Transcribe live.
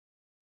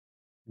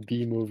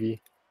B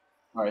movie.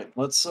 All right,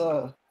 let's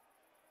go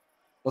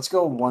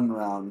one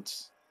round.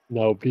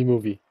 No, B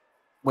movie.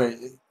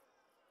 Wait,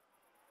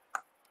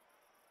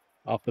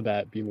 Off the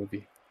bat, B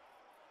movie.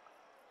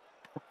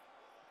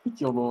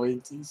 you'll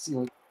wait to see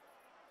what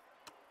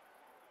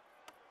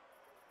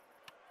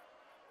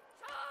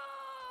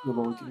you're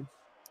looking.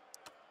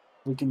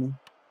 Look at me.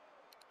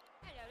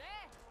 Hello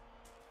there.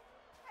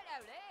 Hello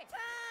there.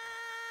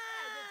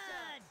 Hello, good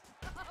son.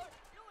 Oh,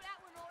 look at that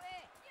one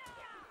right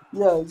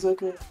there. Yeah, it's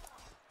okay.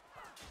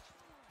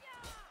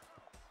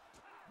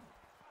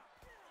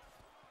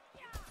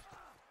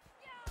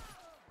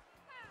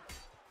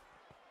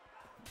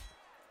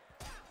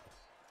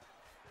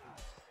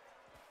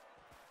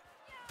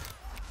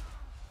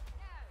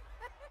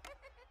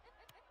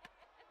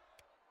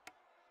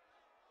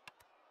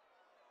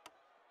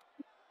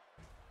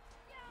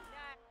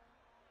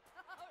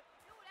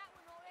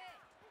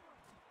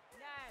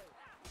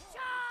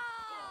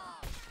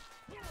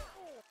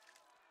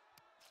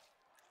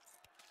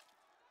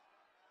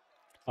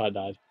 I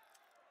died.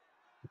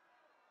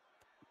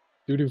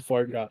 Doo-doo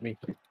fart got me.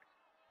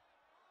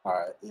 All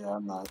right, yeah,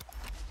 I'm not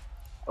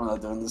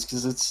doing this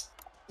because it's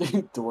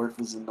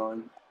dwarf is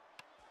annoying.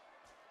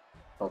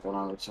 Fuck, I don't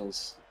have a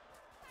choice.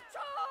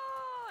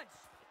 Charge!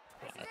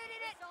 Spinning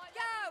it, go!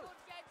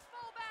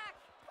 Fall back!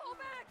 Fall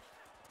back!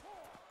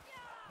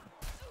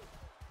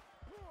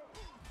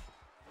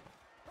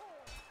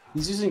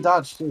 He's using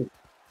dodge too.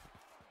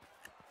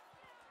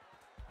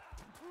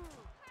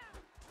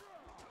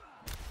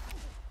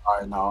 All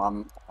right,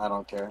 no, I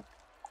don't care.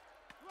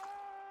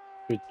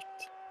 Good.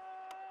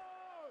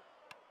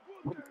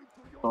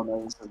 Don't know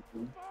what's happening.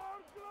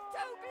 To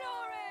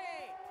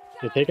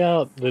glory! Yeah, take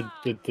out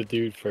the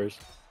dude first.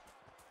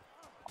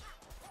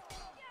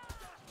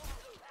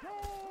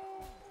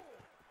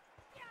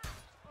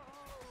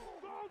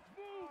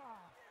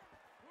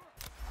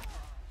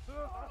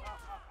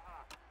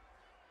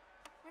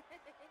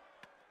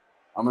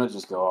 I'm gonna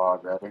just go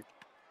hog rather.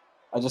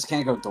 I just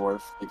can't go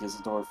dwarf because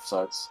the dwarf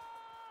sucks.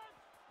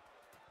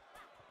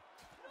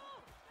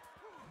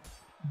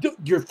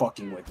 You're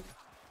fucking with me.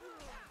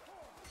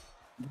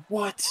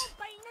 What?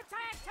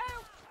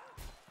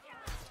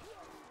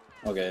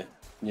 Okay,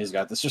 he's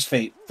got this. Just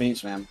fate,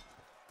 man.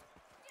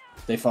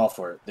 They fall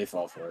for it. They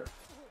fall for it.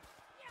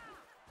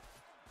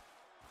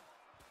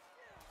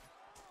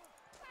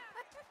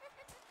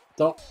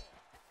 Don't.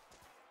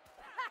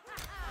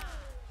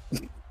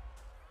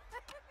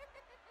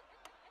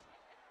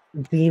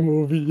 B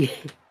movie.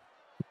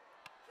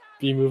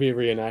 B movie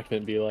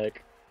reenactment be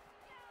like.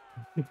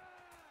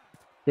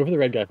 Go for the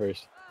red guy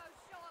first.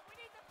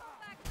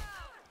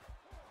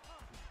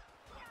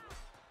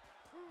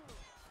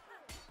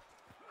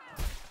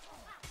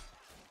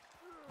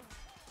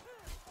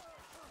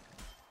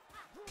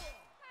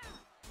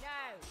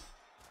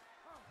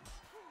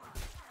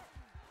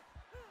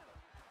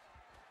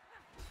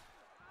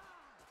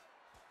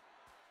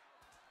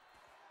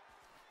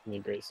 And a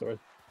great sword.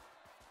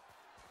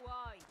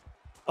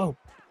 Oh!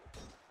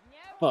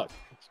 Fuck.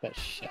 It's that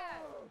shit.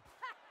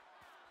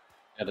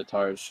 At a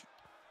Targe.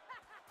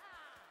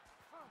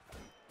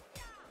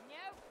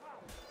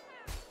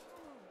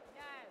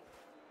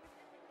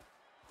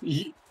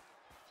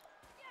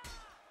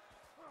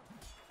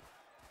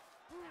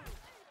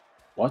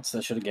 What?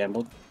 That should have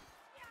gambled.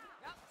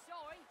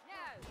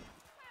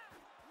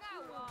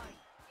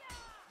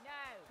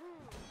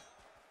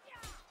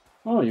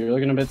 Oh, you're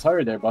looking a bit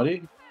tired there,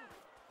 buddy.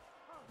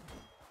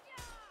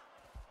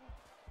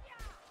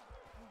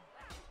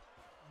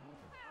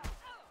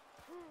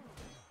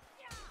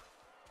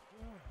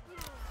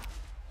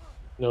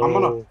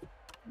 No.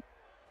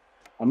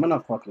 I'm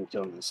gonna fucking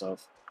kill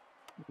myself.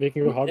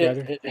 Making a hog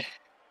rider?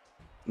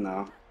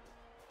 No.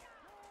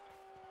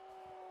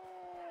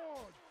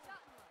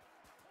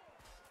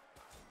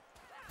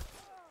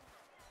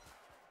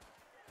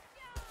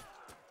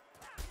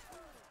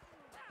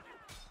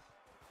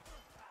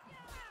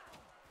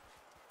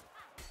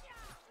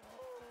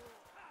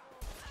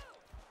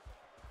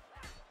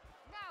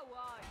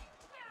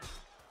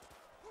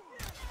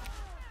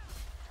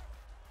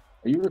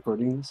 Are you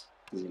recording this?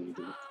 Because you need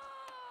to.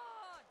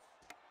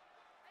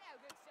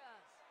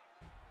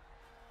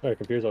 Oh,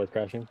 computer's always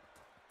crashing.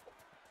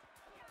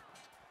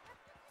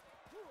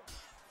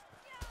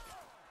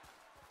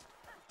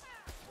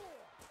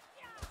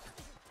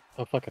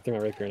 Oh fuck, I threw my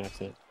rapier in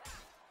accident.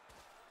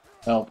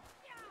 Help.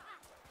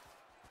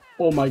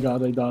 Oh my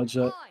god, I dodged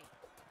that.